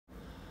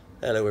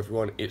Hello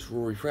everyone, it's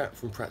Rory Pratt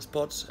from Pratts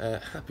Pods.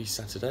 Happy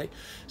Saturday.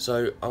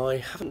 So I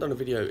haven't done a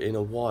video in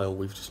a while,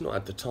 we've just not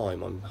had the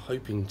time. I'm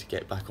hoping to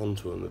get back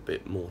onto them a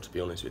bit more, to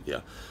be honest with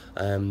you.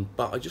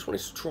 But I just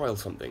wanted to trial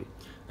something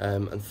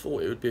and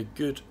thought it would be a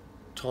good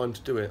time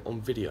to do it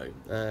on video.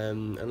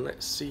 And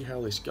let's see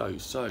how this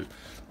goes. So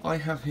I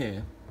have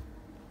here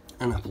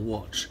an Apple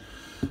Watch.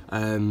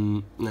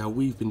 Now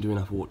we've been doing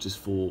Apple Watches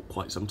for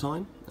quite some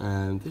time,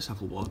 and this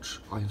Apple Watch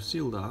I have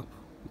sealed up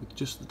with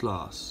just the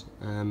glass,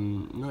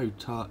 no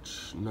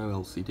touch, no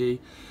LCD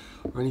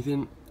or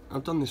anything.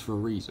 I've done this for a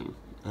reason.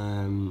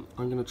 I'm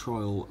going to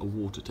trial a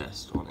water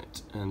test on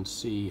it and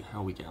see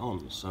how we get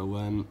on.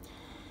 So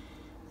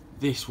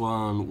this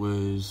one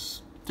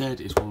was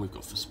dead, it's one we've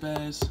got for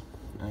spares.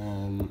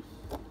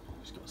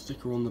 It's got a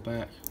sticker on the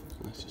back.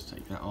 Let's just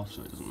take that off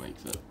so it doesn't make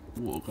the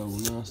water go all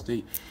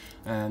nasty.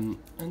 And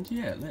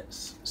yeah,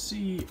 let's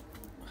see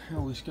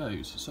how this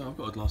goes. So I've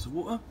got a glass of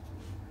water,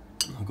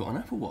 I've got an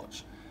Apple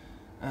Watch,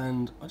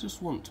 and I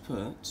just want to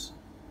put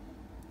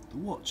the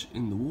watch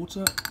in the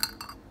water.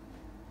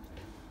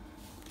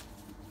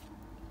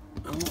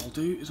 And what I'll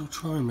do is I'll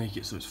try and make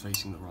it so it's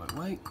facing the right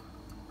way.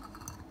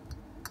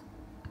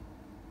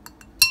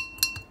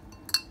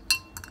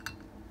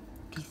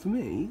 Because for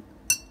me,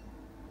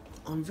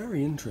 I'm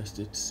very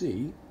interested to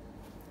see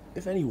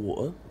if any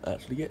water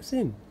actually gets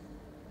in.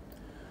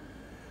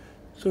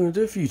 So I'm going to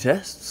do a few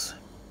tests.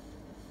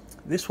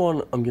 This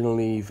one I'm going to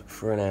leave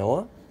for an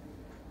hour.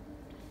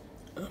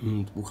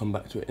 We'll come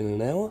back to it in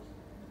an hour,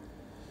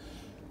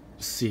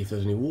 see if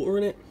there's any water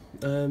in it,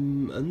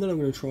 and then I'm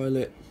going to trial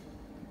it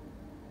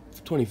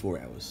for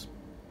 24 hours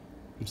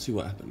and see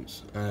what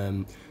happens.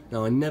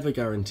 Now I never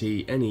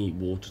guarantee any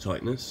water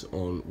tightness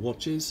on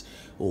watches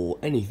or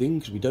anything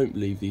because we don't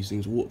believe these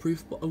things are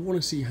waterproof, but I want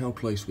to see how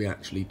close we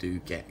actually do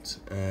get.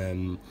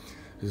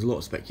 There's a lot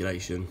of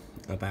speculation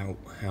about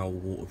how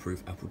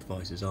waterproof Apple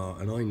devices are,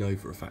 and I know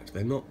for a fact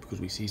they're not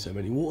because we see so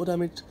many water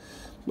damage.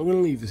 I'm going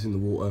to leave this in the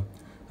water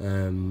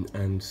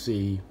and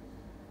see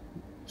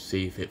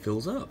if it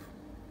fills up,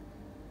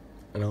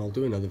 and I'll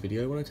do another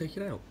video when I take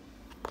it out.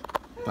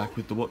 Back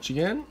with the watch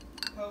again.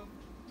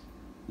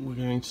 We're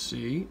going to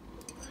see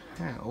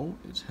how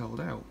it's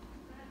held out.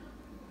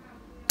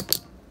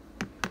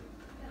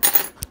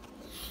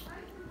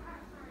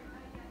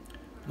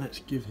 Let's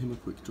give him a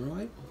quick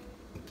dry.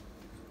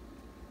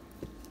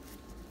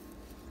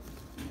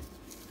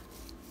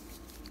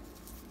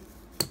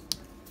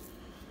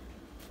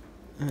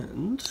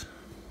 And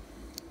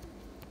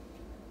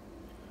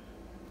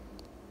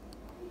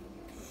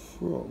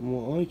from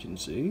what I can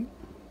see,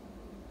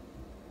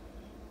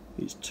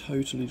 it's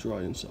totally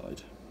dry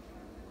inside.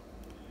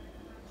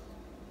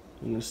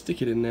 I'm going to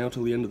stick it in now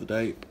till the end of the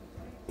day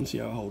and see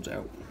how it holds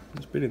out.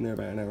 It's been in there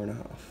about an hour and a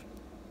half.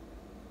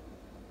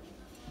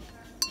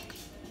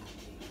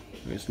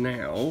 It's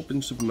now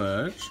been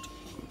submerged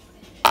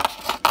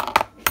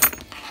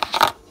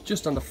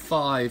just under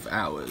 5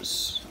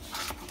 hours.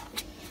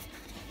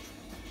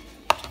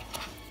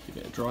 Give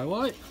it a dry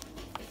wipe.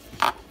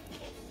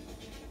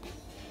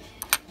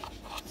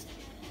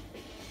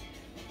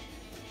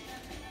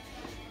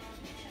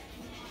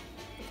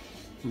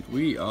 And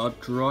we are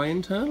dry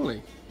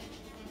internally.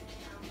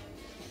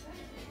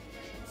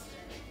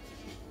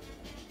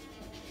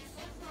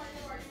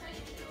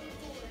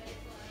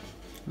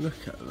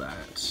 Look at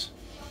that.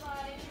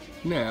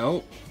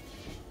 Now,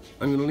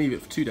 I'm going to leave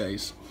it for 2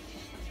 days.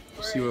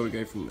 See where we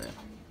go from there.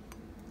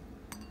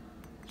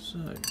 So,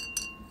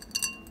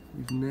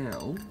 we've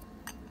now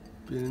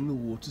been in the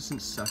water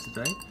since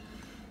Saturday.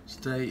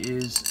 Today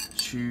is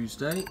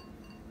Tuesday.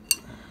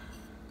 If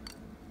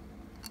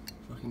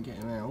I can get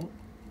him out,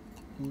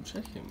 we'll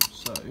check him.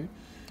 So,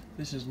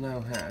 this has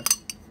now had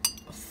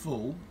a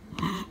full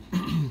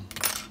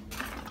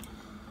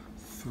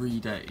 3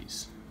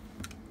 days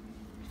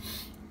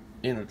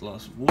in a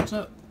glass of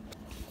water.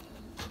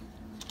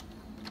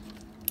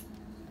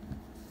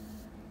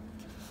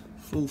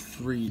 Full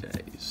 3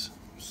 days.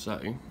 So,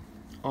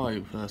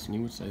 I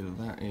personally would say that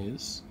that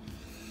is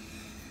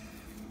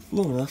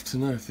long enough to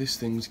know if this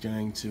thing's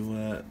going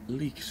to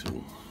leak at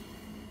all.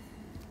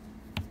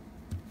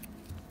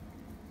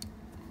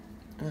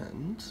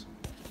 And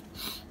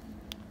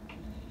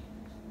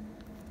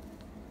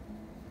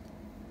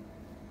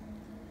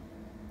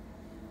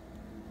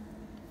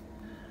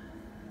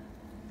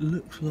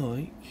looks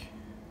like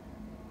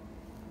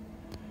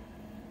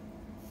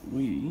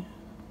we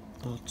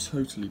are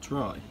totally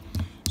dry.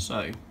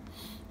 So,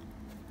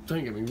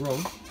 don't get me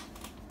wrong,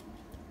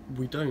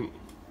 we don't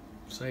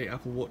say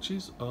Apple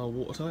Watches are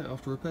watertight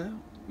after repair.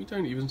 We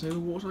don't even say they're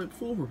watertight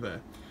before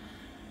repair.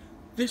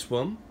 This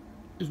one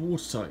is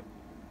watertight.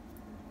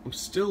 I'm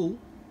still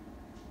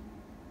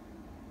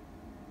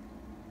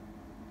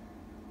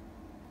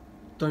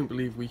don't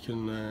believe we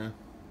can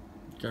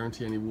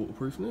guarantee any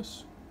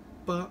waterproofness,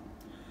 but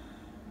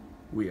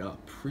we are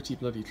pretty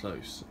bloody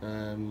close.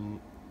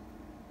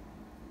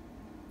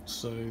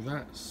 So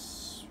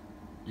that's,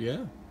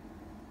 yeah,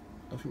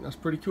 I think that's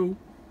pretty cool.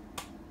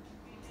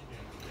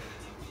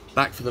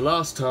 Back for the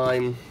last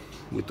time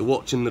with the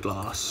watch in the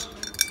glass.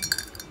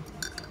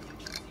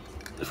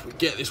 if we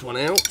get this one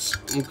out,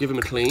 we'll give him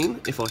a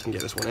clean, if I can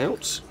get this one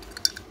out.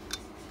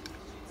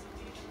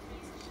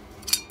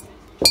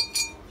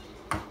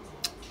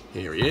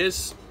 Here he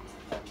is.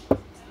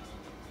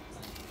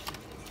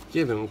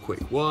 Give him a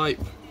quick wipe.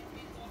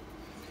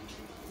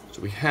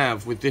 So we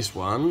have, with this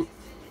one,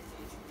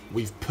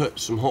 we've put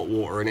some hot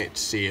water in it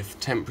to see if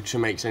temperature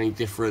makes any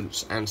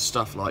difference and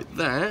stuff like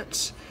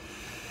that.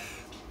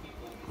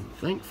 And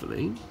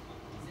thankfully,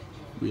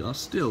 we are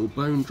still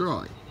bone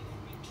dry.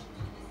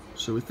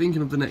 So we're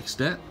thinking of the next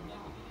step.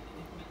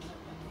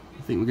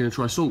 I think we're going to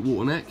try salt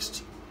water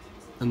next,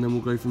 and then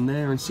we'll go from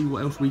there and see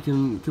what else we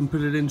can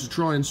put it in to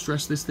try and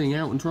stress this thing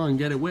out and try and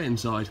get it wet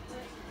inside.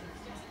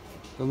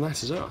 And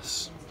that is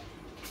us.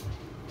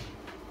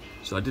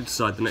 So I did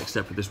decide the next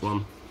step of this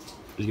one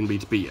is going to be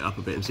to beat it up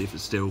a bit and see if it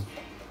still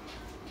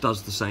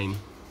does the same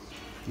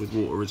with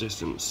water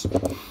resistance.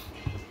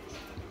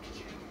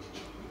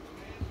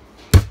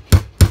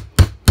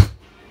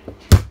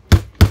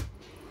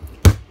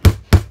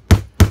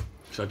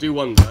 So I do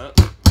wonder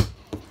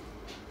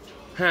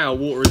how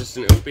water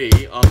resistant it will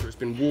be after it's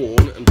been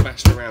worn and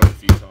bashed around a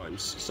few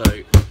times. So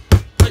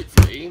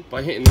hopefully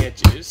by hitting the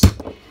edges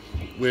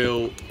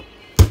we'll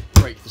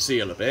break the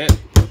seal a bit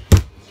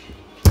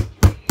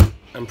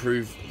and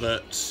prove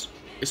that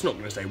it's not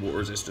going to stay water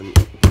resistant.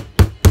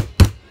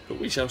 But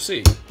we shall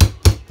see.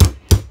 I'm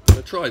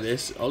going to try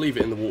this, I'll leave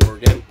it in the water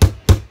again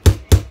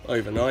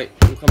overnight,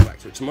 we'll come back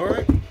to it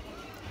tomorrow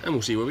and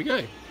we'll see where we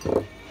go.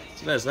 So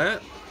there's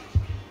that.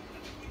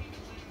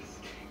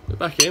 Put it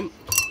back in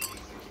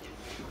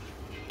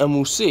and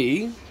we'll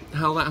see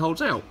how that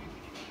holds out.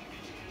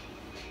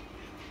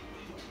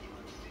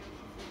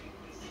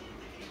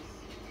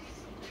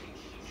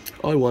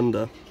 I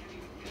wonder.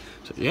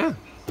 So yeah,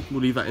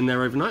 we'll leave that in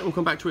there overnight and we'll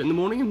come back to it in the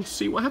morning and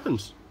see what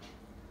happens.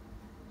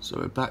 So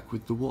we're back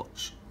with the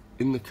watch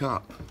in the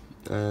cup.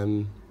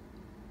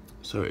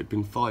 So it had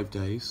been 5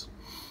 days,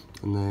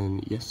 and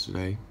then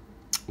yesterday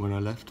when I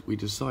left we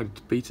decided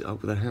to beat it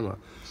up with a hammer.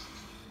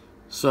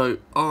 So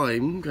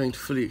I'm going to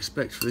fully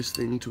expect for this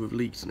thing to have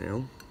leaked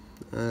now.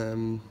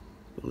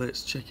 But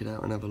let's check it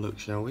out and have a look,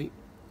 shall we?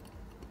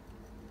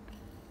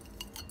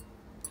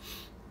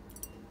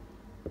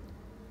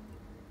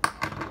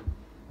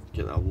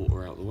 Get that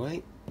water out of the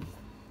way.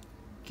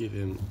 Give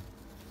him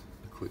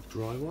a quick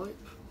dry wipe.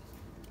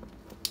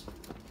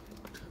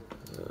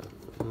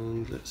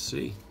 And let's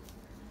see.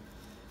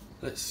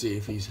 Let's see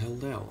if he's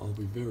held out. I'll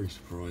be very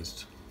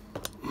surprised.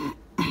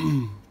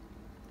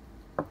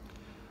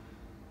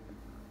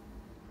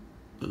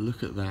 But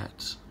look at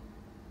that.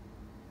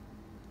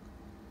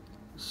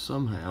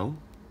 Somehow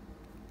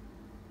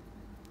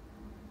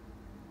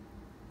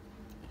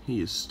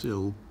he is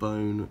still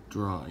bone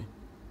dry.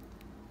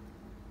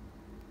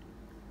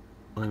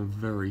 I'm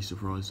very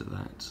surprised at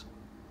that.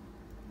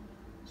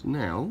 So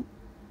now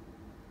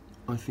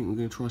I think we're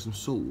going to try some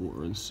salt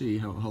water and see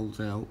how it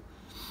holds out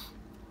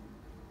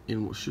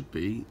in what should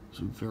be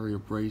some very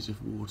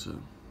abrasive water,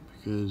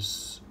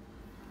 because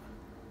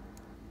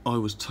I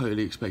was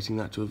totally expecting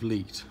that to have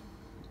leaked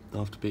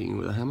after beating it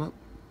with a hammer.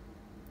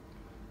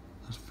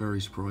 That's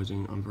very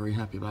surprising. I'm very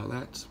happy about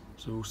that.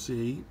 So we'll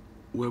see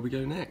where we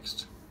go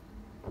next.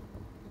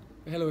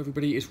 Hello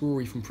everybody, it's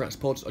Rory from Pratts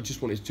Pods. I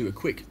just wanted to do a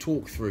quick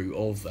talk through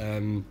of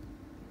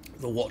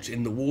the watch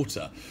in the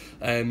water.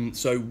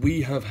 So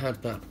we have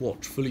had that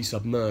watch fully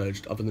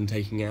submerged, other than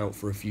taking out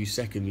for a few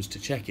seconds to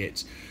check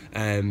it,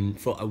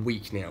 for a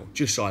week now,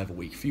 just shy of a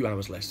week, a few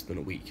hours less than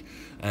a week,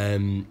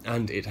 and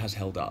it has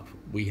held up.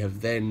 We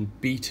have then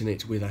beaten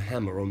it with a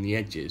hammer on the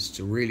edges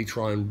to really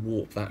try and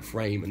warp that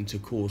frame and to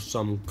cause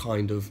some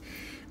kind of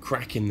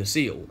crack in the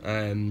seal,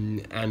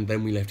 and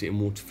then we left it in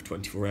water for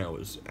 24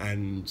 hours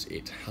and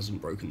it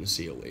hasn't broken the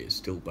seal. It is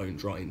still bone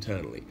dry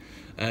internally.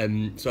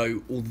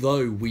 So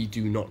although we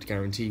do not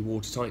guarantee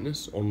water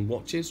tightness on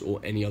watches or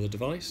any other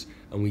device,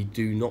 and we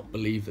do not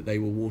believe that they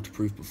will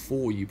waterproof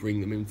before you bring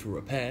them in for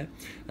repair,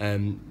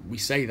 we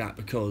say that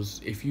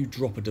because if you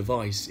drop a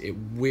device it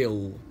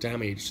will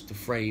damage the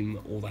frame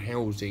or the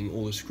housing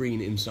or the screen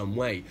in some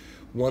way.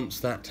 Once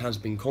that has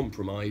been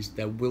compromised,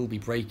 there will be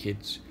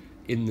breakage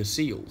in the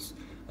seals.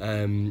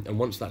 And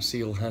once that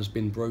seal has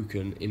been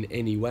broken in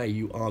any way,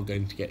 you are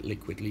going to get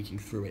liquid leaking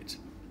through it.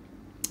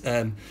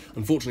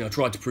 Unfortunately, I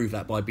tried to prove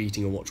that by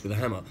beating a watch with a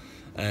hammer,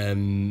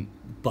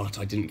 but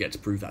I didn't get to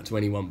prove that to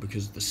anyone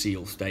because the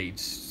seal stayed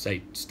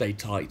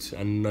tight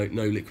and no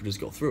liquid has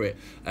got through it.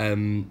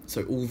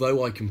 So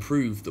although I can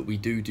prove that we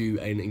do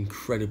an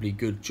incredibly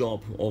good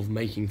job of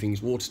making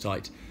things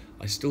watertight,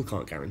 I still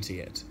can't guarantee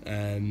it.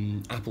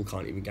 Apple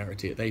can't even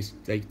guarantee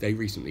it. They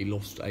recently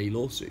lost a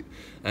lawsuit.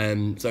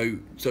 So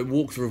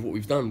walk through of what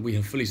we've done. We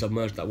have fully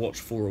submerged that watch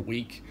for a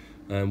week.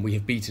 We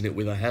have beaten it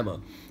with a hammer.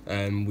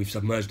 We've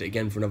submerged it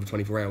again for another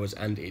 24 hours,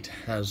 and it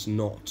has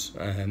not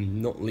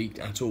leaked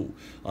at all.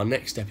 Our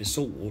next step is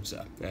salt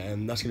water.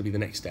 That's going to be the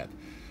next step.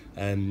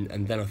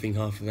 And then I think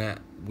after that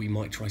we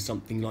might try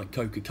something like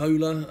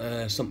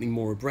Coca-Cola, something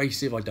more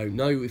abrasive. I don't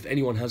know. If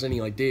anyone has any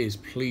ideas,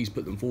 please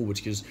put them forward,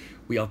 because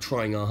we are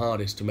trying our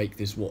hardest to make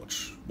this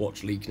watch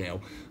leak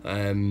now.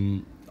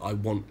 I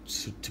want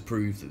to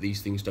prove that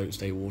these things don't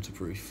stay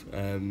waterproof,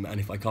 and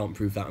if I can't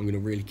prove that, I'm going to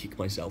really kick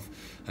myself.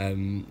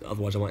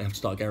 Otherwise I might have to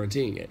start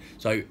guaranteeing it.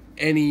 So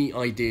any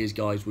ideas,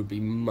 guys, would be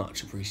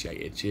much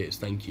appreciated. Cheers,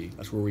 thank you.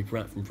 That's Rory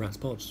Pratt from Pratts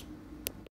Pods.